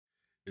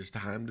It's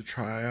time to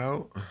try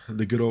out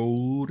the good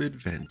old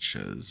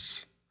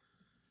adventures.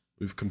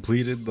 We've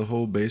completed the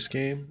whole base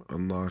game,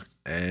 unlocked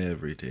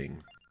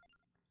everything.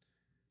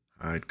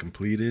 I'd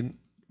completed,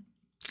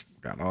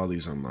 got all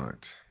these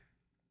unlocked.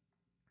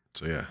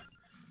 So yeah,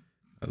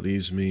 that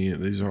leaves me,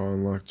 these are all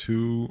unlocked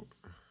too.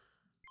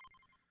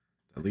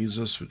 That leaves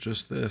us with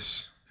just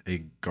this,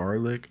 a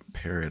garlic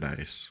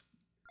paradise.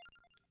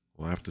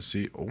 We'll have to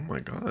see. Oh my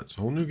god, it's a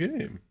whole new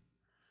game.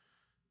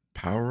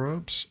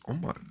 Power-ups. Oh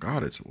my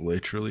god, it's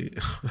literally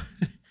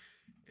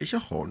it's a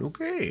whole new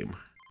game.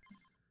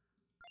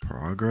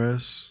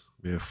 Progress.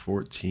 We have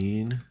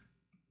 14.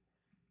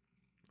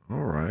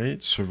 All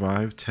right.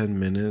 Survive 10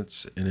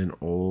 minutes in an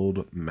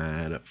old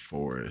mad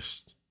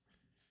forest.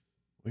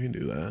 We can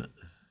do that.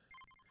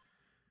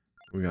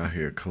 We got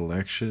here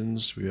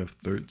collections. We have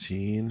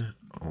 13.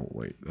 Oh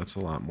wait, that's a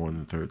lot more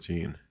than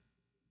 13.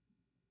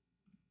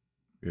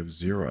 We have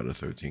 0 out of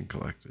 13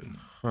 collected.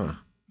 Huh.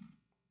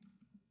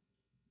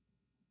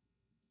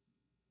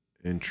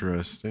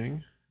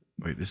 Interesting.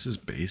 Wait, this is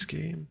base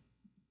game?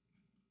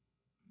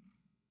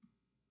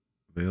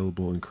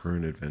 Available in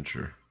current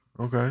adventure.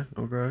 Okay,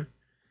 okay.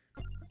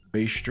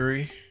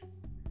 Bastery.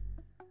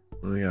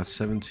 Only got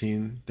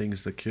 17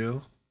 things to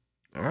kill.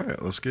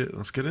 Alright, let's get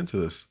into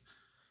this.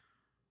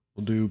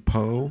 We'll do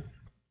Poe.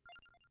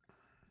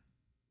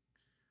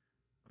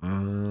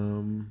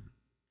 Oh,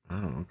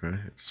 okay.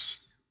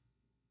 It's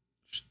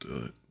just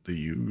the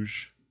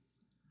huge.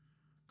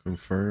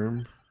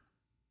 Confirm.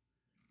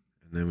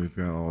 And then we've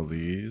got all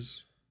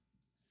these.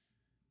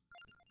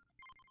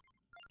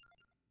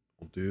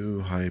 We'll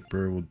do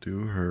hyper, we'll do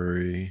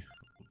hurry,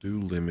 we'll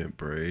do limit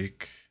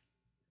break.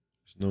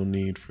 There's no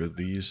need for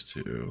these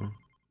two.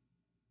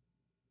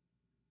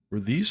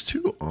 Were these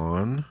two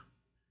on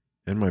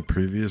in my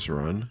previous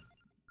run?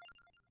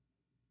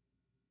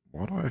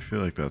 Why do I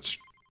feel like that's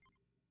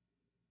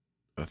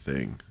a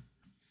thing?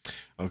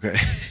 Okay.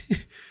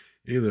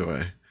 Either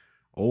way.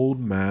 Old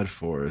Mad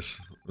Forest.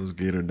 Let's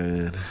get her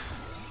down.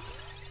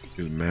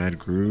 Do Mad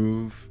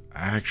Groove.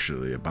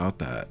 Actually, about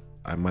that,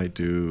 I might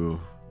do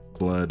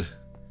blood,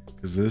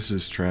 because this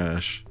is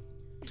trash.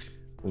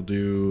 We'll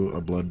do a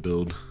blood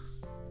build.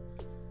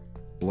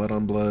 Blood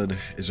on blood.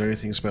 Is there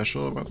anything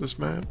special about this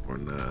map or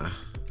nah?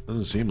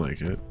 Doesn't seem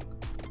like it.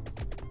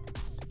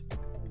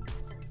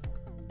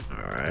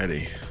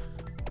 Alrighty.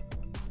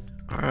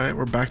 Alright,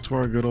 we're back to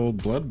our good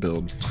old blood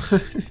build.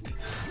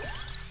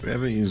 We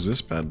haven't used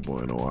this bad boy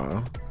in a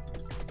while.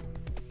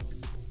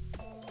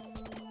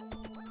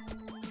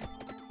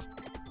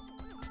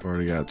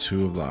 Already got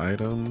 2 of the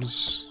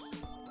items.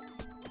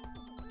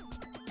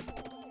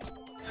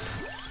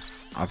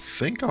 I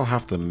think I'll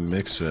have to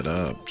mix it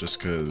up just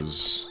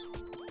because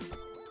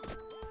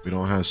we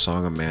don't have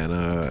Song of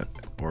Mana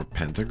or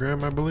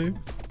Pentagram, I believe.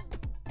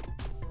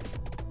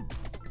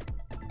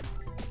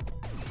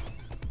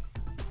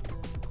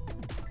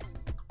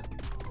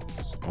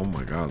 Oh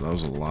my god, that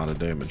was a lot of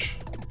damage.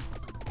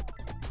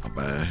 My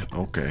bad.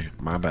 Okay,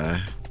 my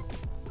bad.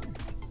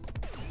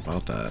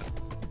 About that.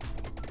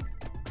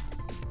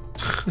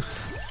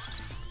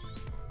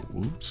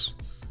 Whoops.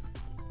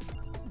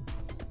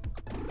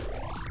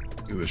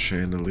 Do the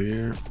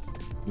chandelier.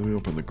 Let me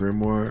open the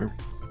grimoire.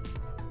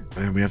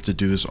 Man, we have to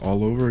do this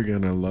all over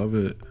again. I love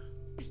it.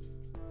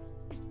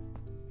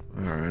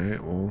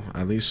 Alright, well,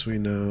 at least we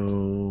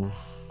know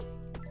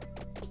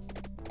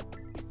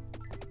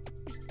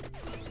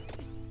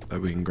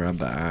that we can grab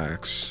the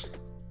axe.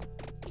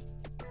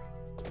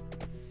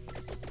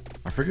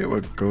 I forget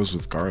what goes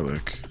with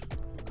garlic.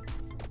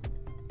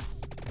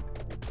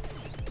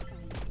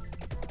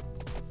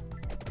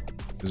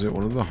 Is it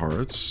one of the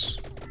hearts?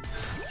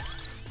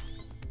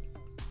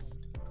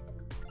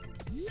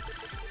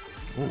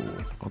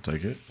 Oh, I'll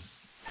take it.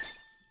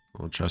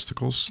 Little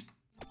chesticles.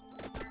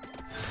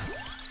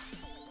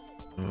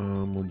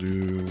 We'll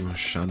do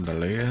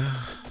chandelier.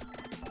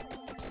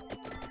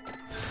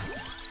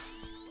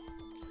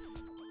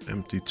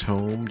 Empty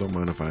tome, don't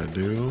mind if I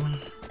do.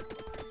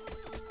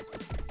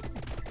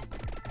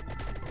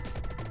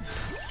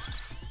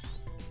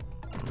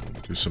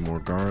 Do some more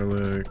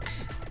garlic.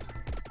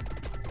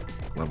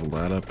 Level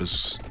that up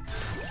as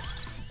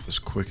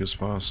quick as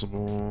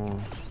possible.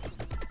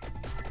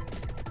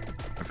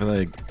 I feel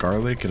like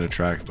garlic can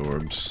attract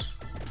orbs.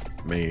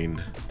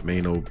 Main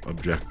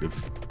objective.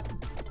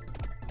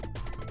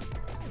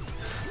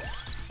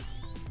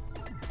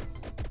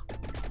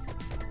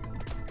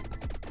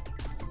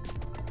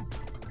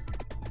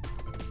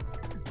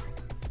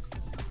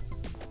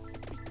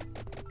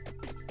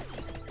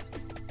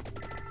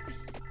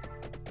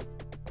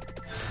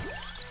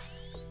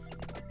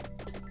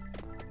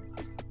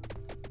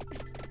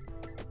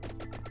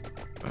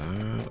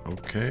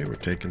 Okay, we're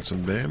taking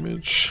some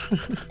damage.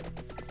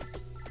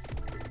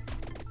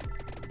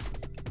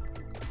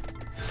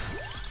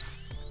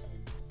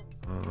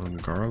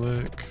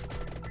 Garlic.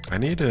 I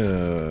need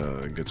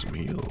to get some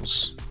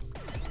heals.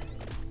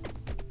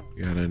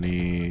 You got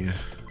any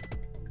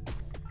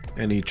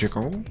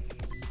chicken?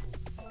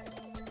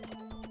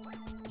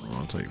 Oh,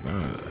 I'll take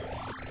that.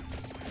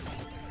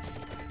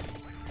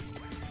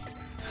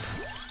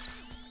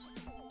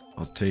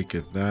 I'll take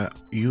it that.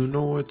 You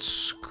know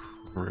what's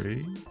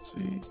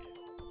crazy?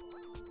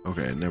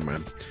 Okay, never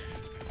mind.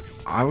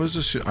 I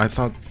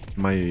thought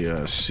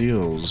my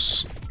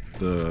seals,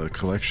 the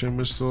collection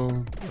was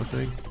still a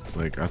thing.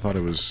 Like, I thought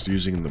it was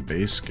using the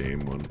base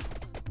game one,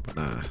 but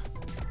nah.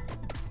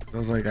 I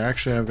was like,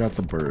 actually, I've got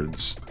the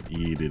birds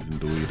yeeted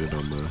and deleted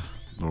on the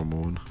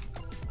normal one.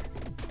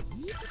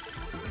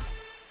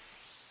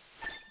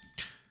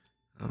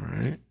 All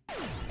right.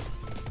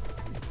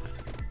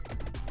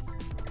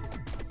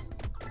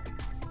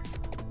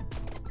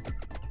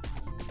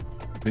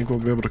 Think we'll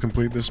be able to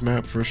complete this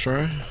map first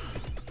try?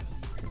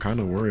 I'm kind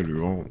of worried we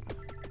won't.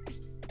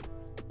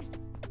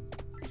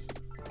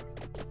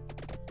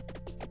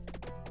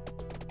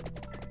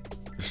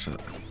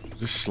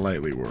 Just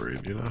slightly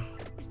worried, you know?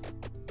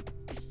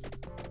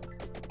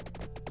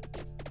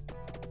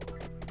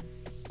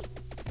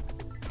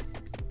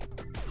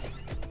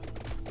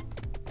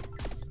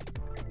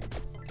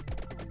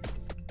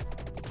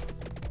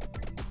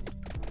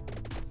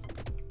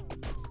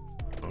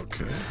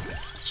 Okay.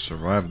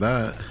 Survived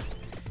that.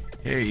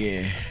 Hell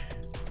yeah.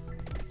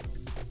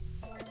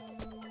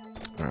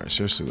 Alright,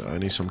 seriously, I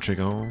need some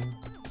chicken.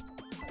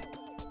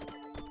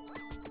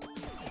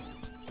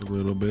 A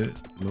little bit.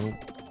 Nope.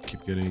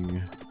 Keep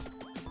getting...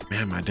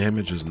 Man, my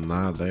damage is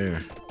not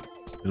there.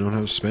 You don't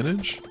have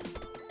spinach?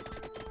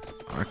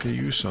 I could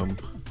use some.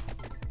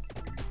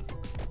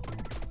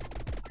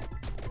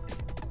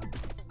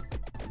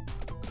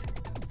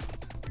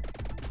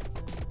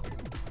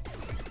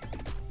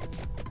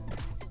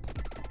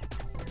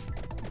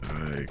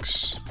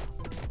 Yikes.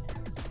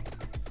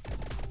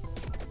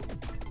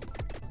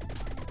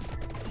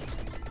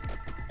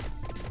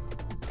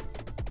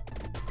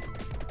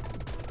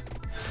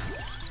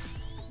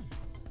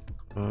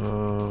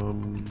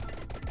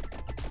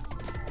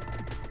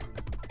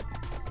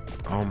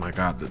 Oh my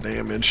god, the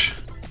damage.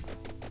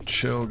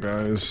 Chill,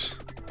 guys.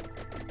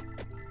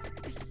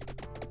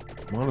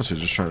 I'm honestly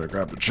just trying to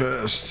grab the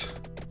chest.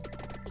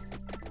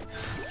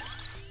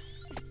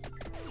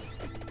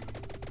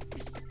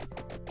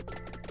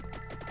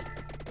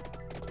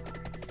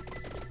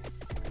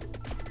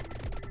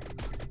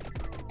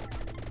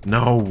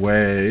 No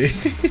way.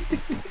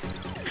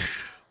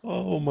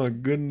 Oh my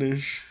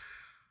goodness.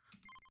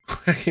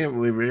 I can't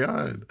believe we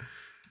got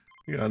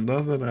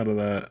nothing out of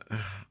that.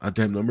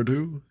 Attempt number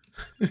 2.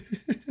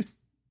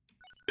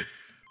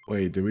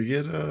 Wait, did we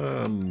get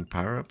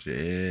power ups?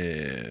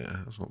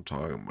 Yeah, that's what I'm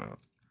talking about.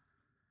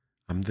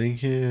 I'm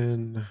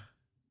thinking,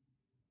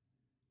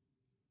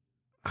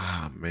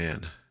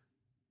 man,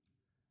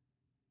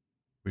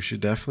 we should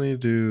definitely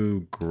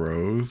do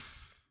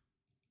growth.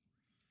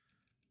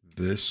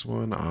 This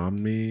one,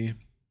 Omni.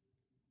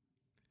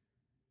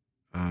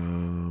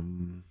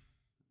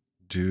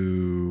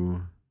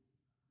 Do,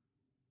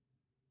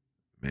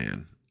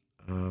 man,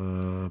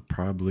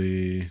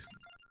 probably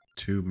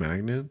 2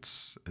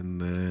 magnets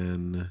and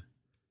then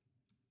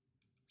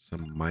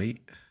some might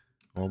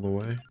all the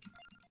way.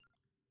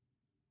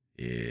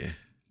 Yeah.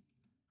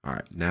 All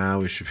right,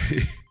 now we should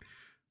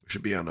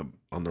be on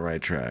the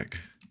right track.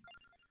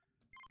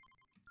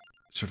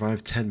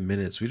 Survive 10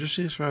 minutes. We just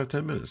need to survive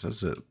 10 minutes.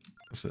 That's it.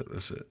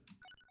 That's it.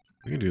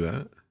 We can do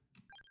that.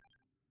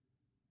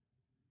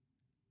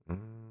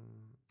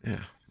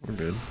 Yeah, we're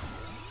good.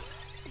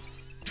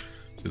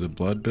 Do the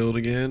blood build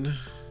again.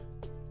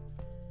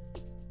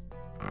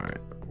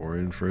 Alright, we're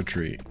in for a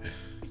treat.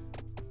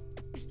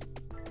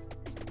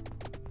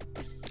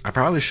 I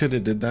probably should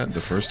have did that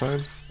the first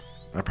time.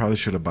 I probably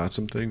should have bought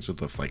some things with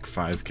the like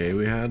 5K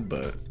we had,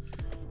 but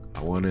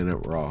I went in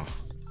it raw.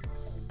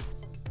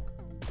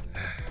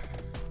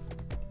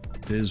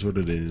 It is what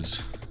it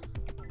is.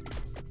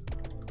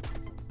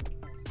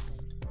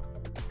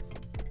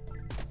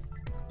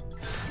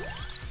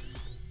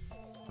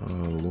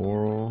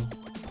 Laurel.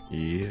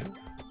 Yeah.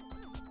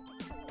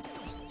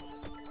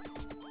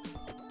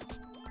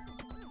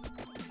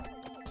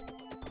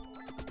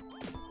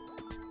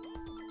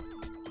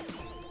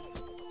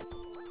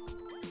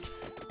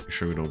 Make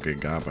sure we don't get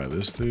got by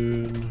this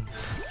dude.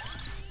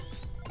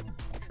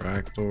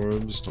 Tracked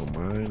orbs. Don't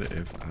mind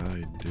if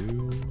I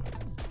do.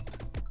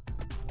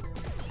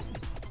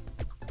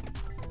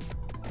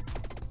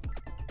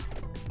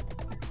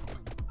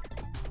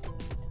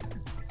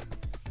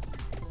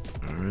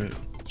 Alright.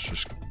 Let's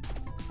just...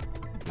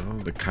 No,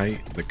 the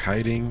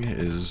kiting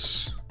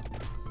is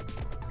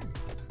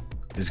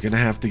gonna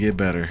have to get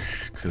better,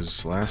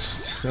 because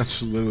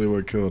that's literally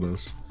what killed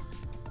us,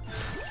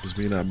 was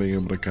me not being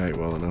able to kite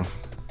well enough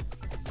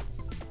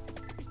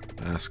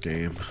last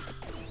game.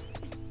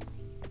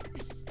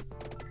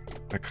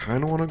 I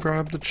kind of want to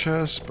grab the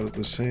chest, but at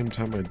the same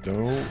time I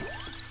don't.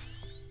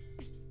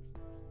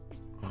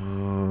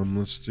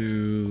 Let's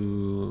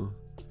do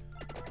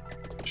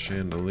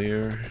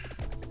chandelier.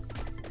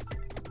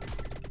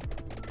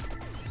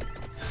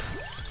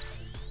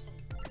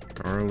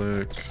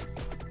 Garlic.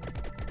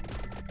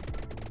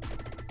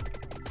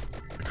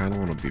 I kind of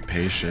want to be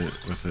patient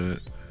with it.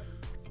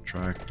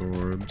 Tracked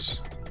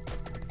orbs.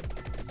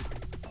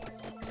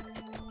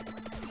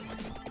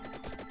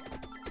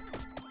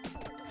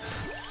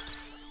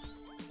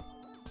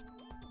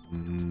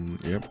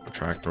 Yep,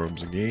 attract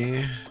orbs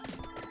again.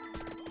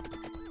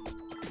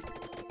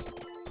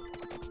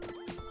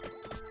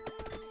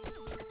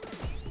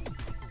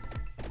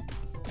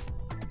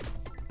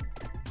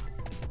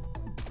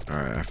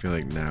 Alright, I feel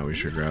like now we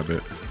should grab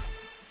it.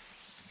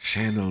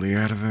 Chandelier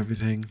out of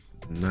everything.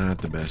 Not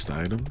the best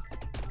item.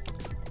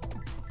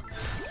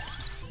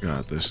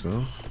 Got this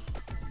though.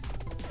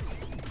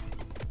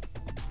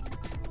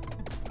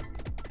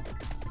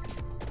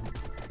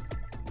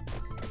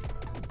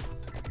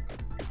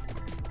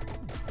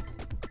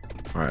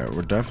 Alright,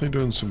 we're definitely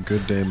doing some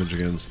good damage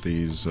against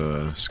these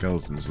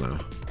skeletons now,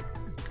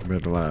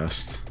 compared to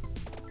last.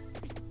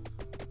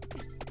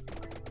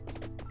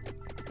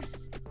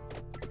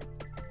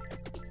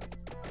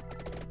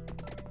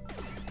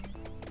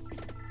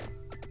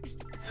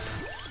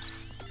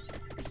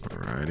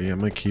 Alrighty, I'm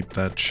gonna keep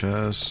that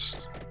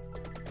chest.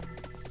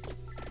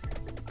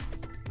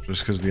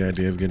 Just because the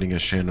idea of getting a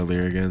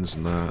chandelier again is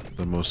not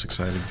the most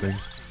exciting thing.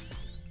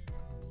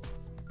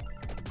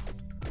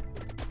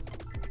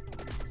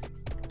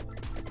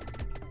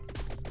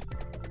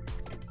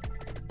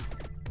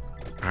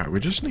 Alright, we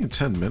just need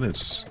 10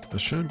 minutes. That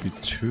shouldn't be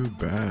too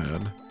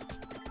bad.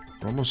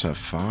 We're almost at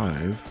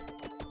 5.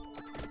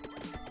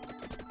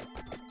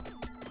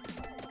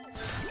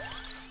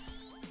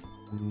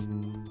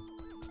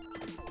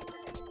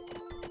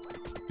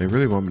 They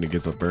really want me to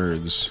get the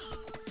birds.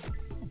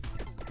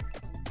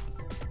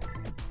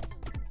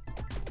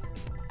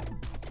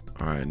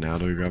 Alright, now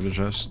do we grab the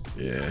chest?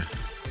 Yeah.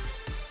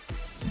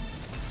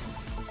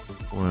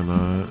 Why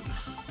not?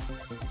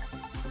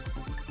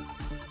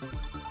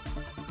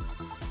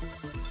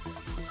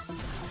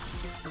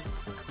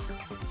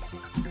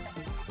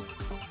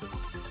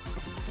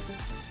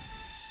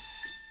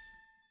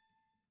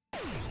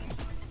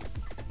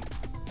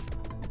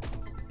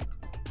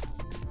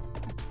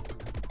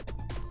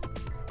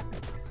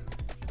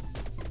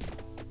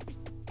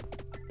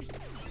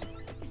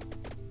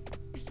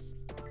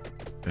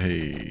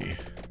 Hey.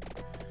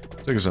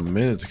 Took us a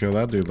minute to kill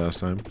that dude last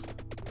time.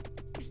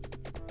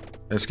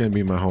 That's gonna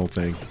be my whole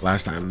thing.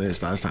 Last time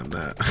this, last time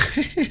that.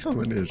 I'm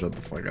gonna need to shut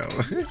the fuck up.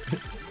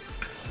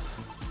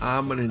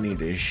 I'm gonna need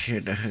this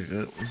shit to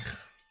hook up.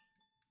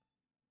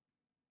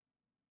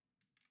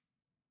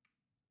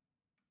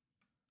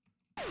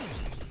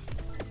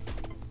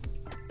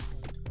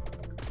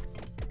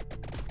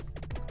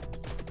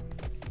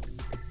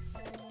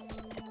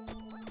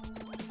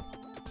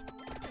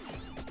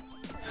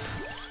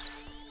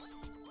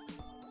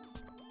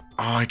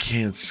 Oh, I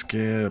can't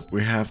skip.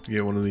 We have to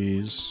get one of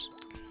these.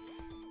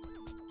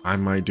 I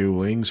might do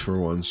wings for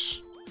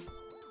once.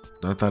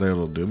 Not that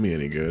it'll do me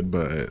any good,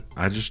 but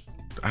I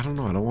don't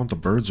know. I don't want the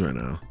birds right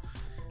now.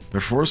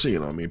 They're forcing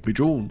it on me.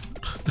 Pigeon.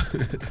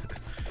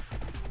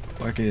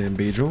 Fucking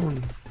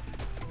pigeon.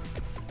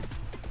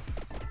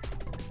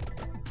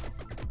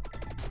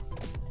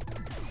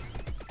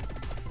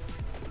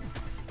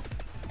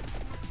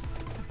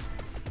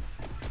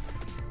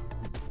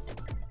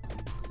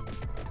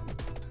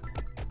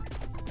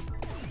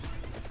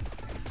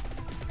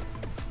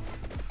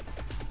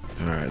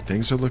 Alright,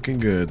 things are looking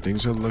good.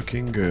 Things are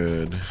looking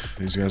good.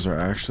 These guys are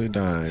actually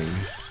dying.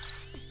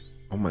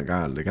 Oh my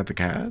god, they got the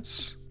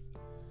cats?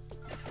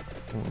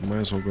 Well, I might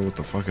as well go with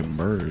the fucking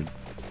bird.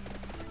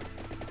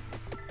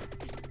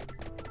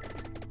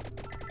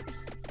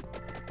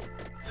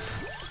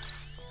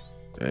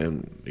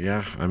 And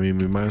yeah, I mean,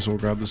 we might as well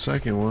grab the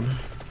second one.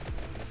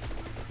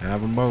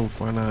 Have them both,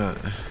 why not?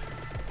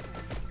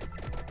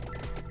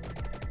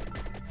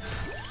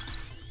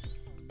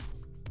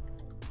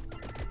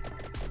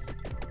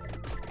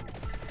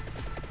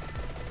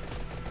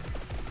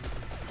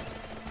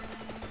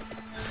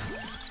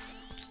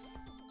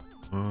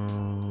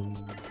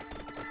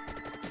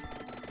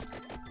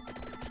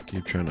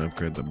 Keep trying to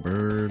upgrade the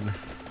bird.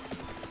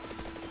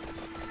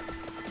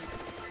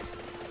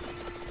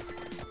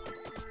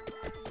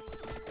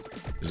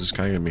 Is this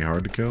guy gonna be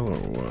hard to kill or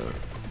what?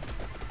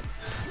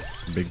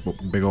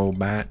 Big old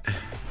bat.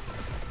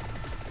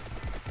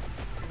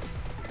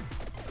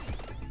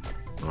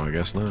 Oh, I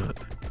guess not.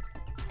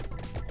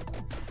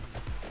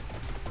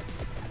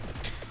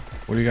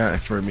 What do you got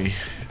for me?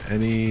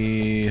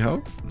 Any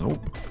help?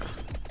 Nope.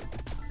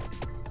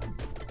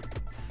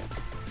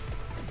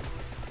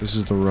 This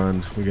is the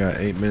run. We got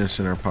 8 minutes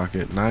in our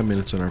pocket. 9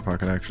 minutes in our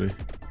pocket, actually.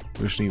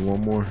 We just need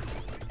one more.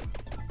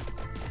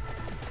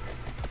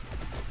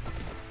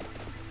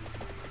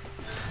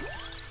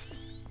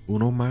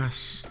 Uno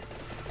más.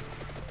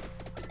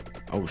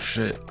 Oh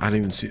shit. I didn't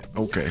even see.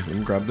 Okay, let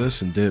me grab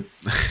this and dip.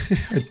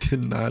 I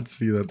did not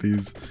see that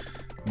these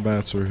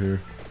bats were here.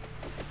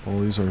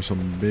 Oh, these are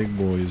some big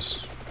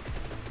boys.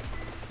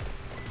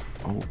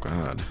 Oh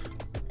god.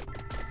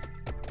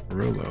 For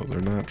real though,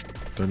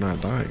 they're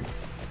not dying.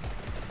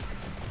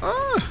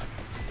 Ah!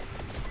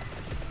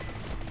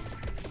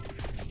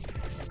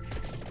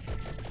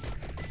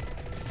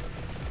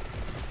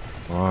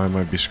 Oh, I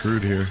might be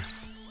screwed here.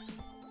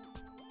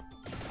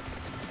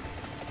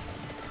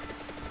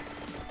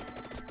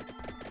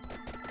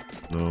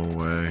 No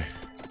way.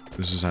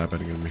 This is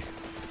happening to me.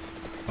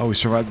 Oh, we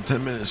survived the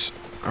 10 minutes.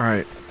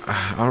 Alright.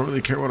 I don't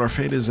really care what our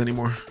fate is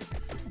anymore.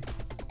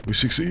 We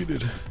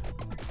succeeded.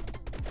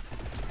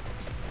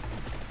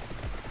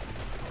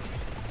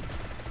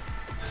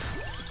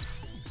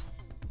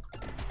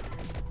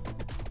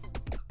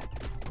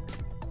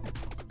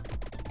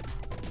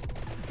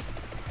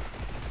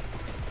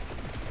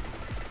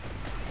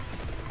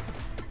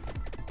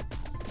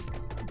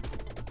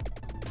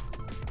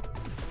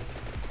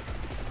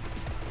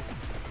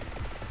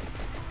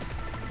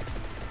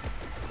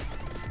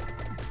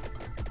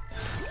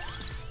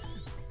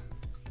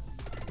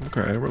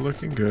 Okay, we're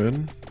looking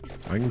good.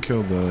 I can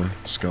kill the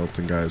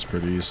skeleton guys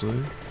pretty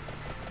easily.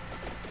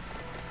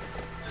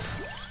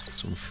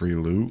 Some free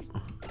loot.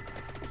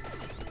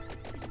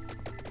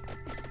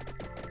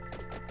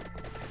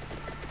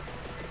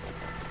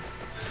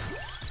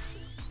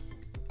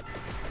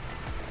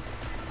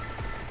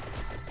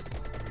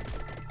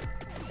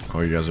 Oh,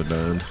 you guys are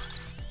done.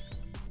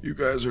 You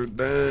guys are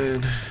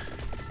done.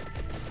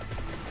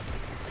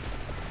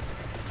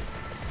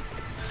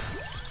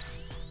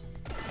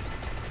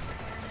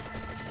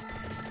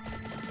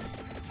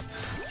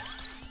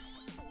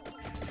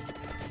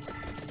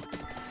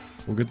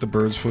 We'll get the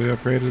birds fully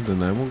upgraded and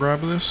then we'll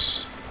grab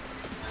this.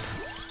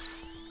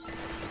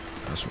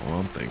 That's what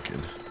I'm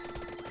thinking.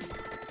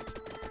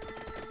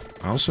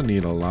 I also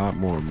need a lot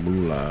more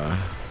moolah.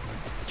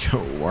 Yo,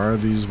 why are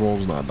these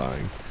wolves not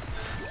dying?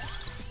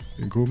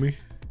 You cool me?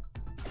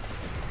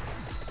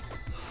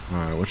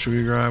 Alright, what should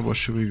we grab? What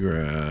should we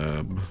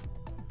grab?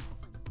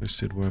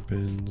 Wasted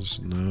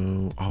weapons.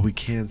 No. Oh, we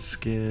can't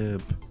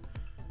skip.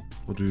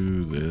 We'll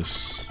do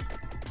this.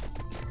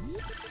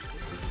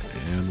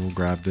 And we'll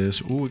grab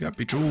this. Ooh, we got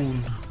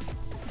Pichun.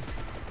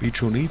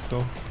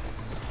 Pichunito.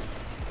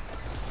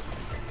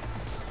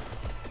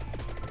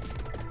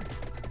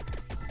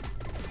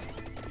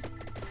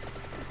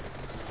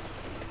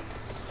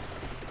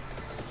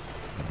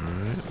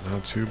 Alright,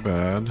 not too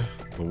bad.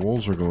 The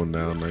wolves are going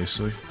down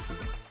nicely.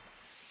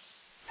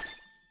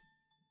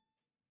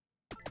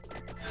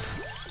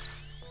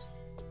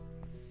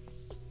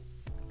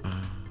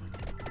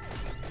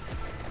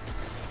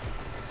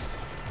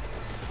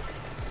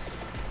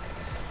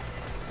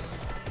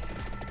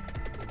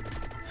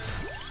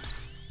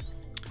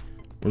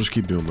 We'll just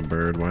keep doing the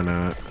bird. Why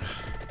not?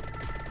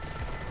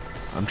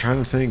 I'm trying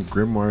to think.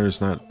 Grimoire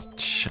is not.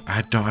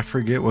 I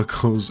forget what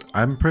goes.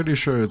 I'm pretty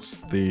sure it's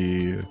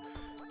the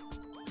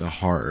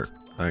heart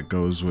that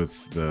goes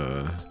with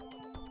the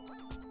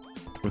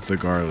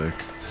garlic.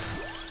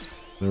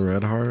 The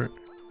red heart.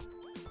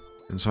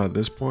 And so at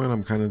this point,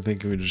 I'm kind of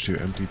thinking we just do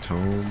empty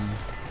tome.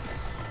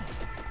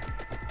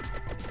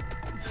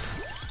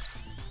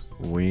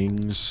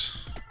 Wings.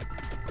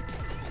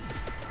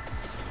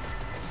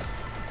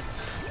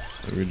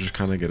 We just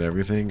kind of get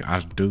everything.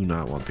 I do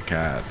not want the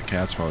cat. The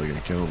cat's probably going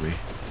to kill me.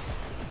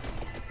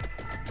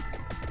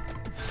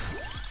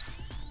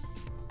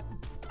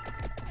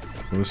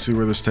 Well, let's see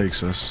where this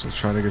takes us. Let's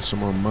try to get some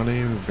more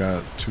money. We've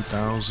got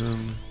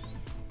 2,000.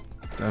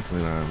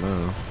 Definitely not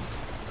enough.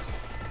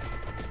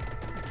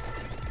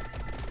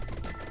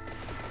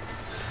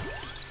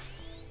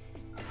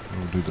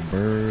 We'll do the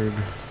bird.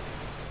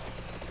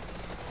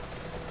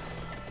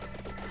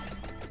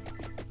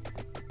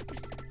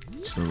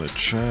 It's another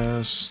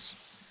chest.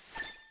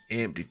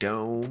 Empty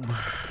dome.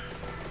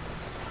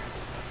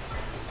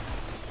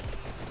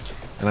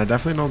 And I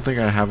definitely don't think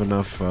I have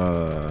enough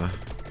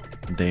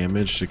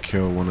damage to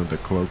kill one of the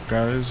cloak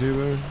guys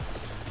either.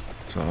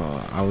 So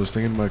I was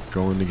thinking about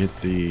going to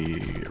get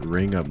the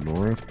ring up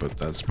north, but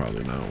that's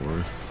probably not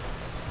worth.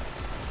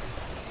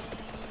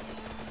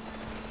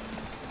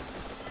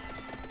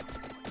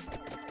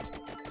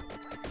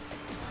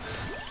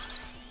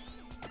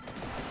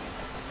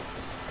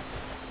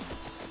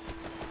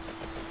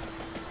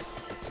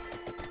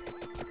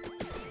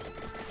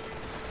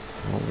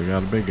 Oh, we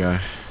got a big guy.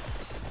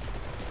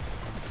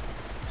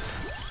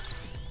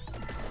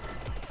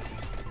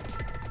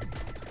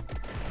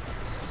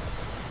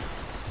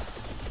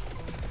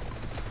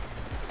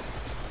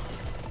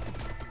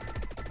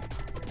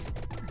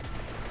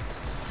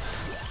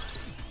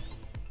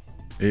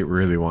 It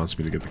really wants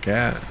me to get the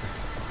cat.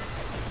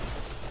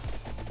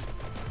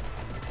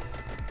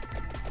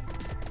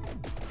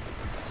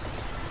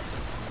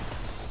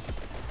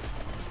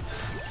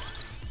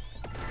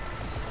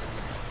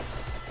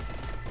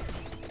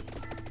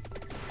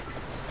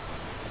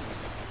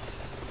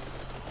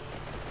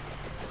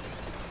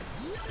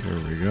 There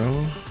we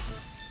go.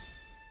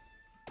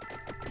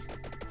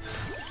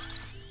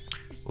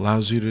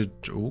 Allows you to...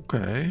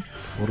 Okay.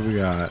 What do we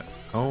got?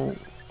 Oh,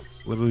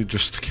 it's literally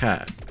just a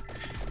cat.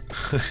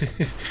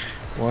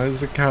 Why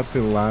is the cat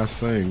the last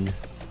thing?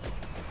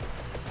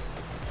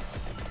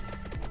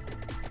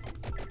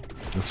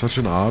 It's such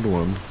an odd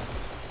one.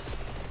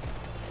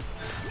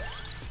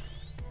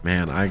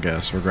 Man, I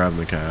guess we're grabbing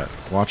the cat.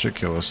 Watch it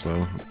kill us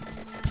though.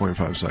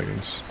 0.5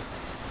 seconds.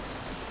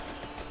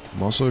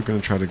 I'm also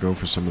going to try to go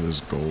for some of this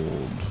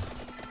gold.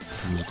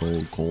 This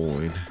gold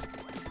coin.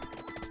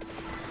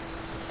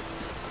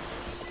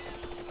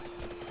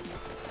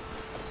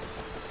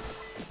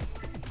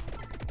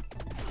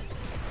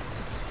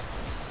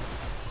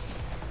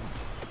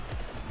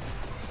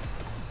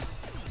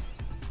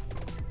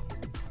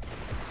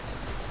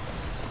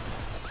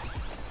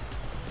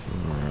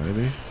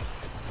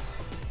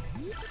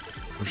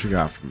 What you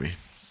got for me?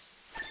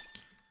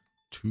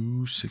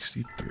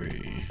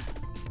 263.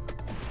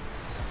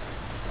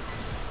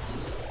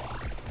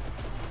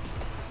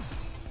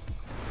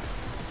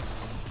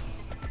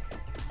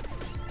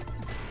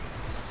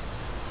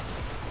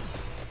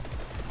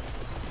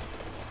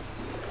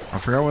 I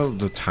forgot what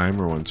the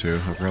timer went to.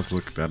 I forgot to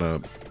look that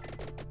up.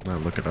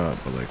 Not look it up,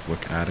 but like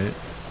look at it.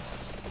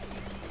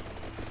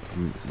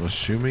 I'm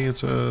assuming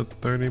it's a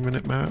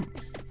 30-minute map.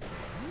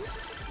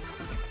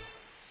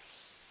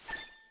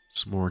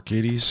 Some more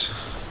kitties.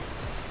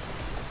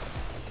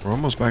 We're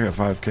almost back at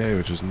 5K,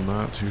 which is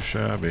not too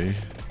shabby.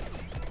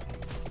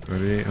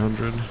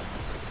 3,800.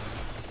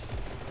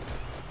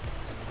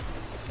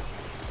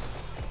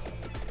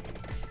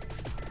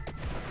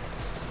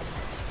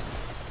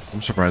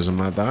 I'm surprised I'm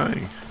not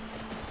dying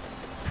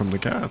from the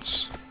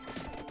cats.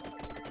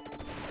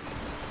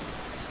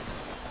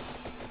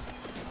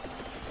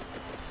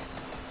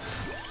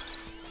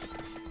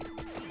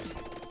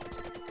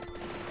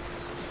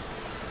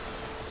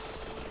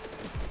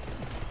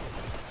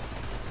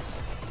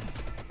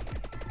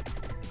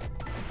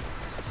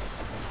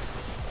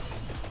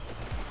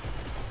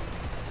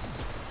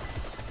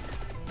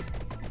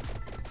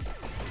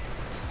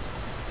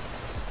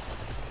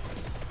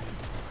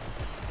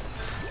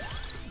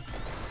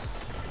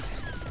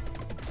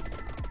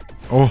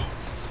 Oh.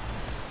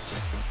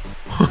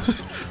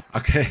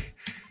 Okay.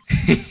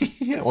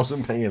 I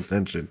wasn't paying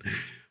attention.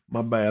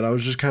 My bad. I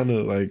was just kind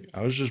of like,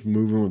 I was just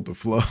moving with the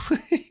flow.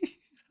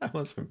 I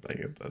wasn't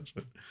paying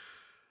attention.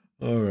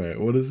 All right.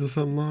 What does this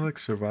unlock?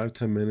 Survive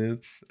 10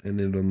 minutes and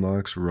it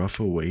unlocks Rough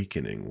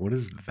Awakening. What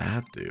does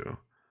that do?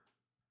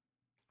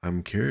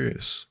 I'm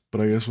curious, but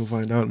I guess we'll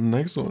find out in the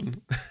next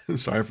one.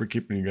 Sorry for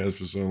keeping you guys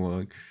for so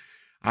long.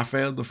 I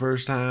failed the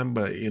first time,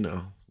 but you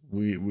know,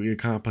 we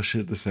accomplished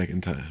it the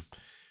second time.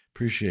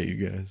 Appreciate you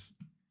guys.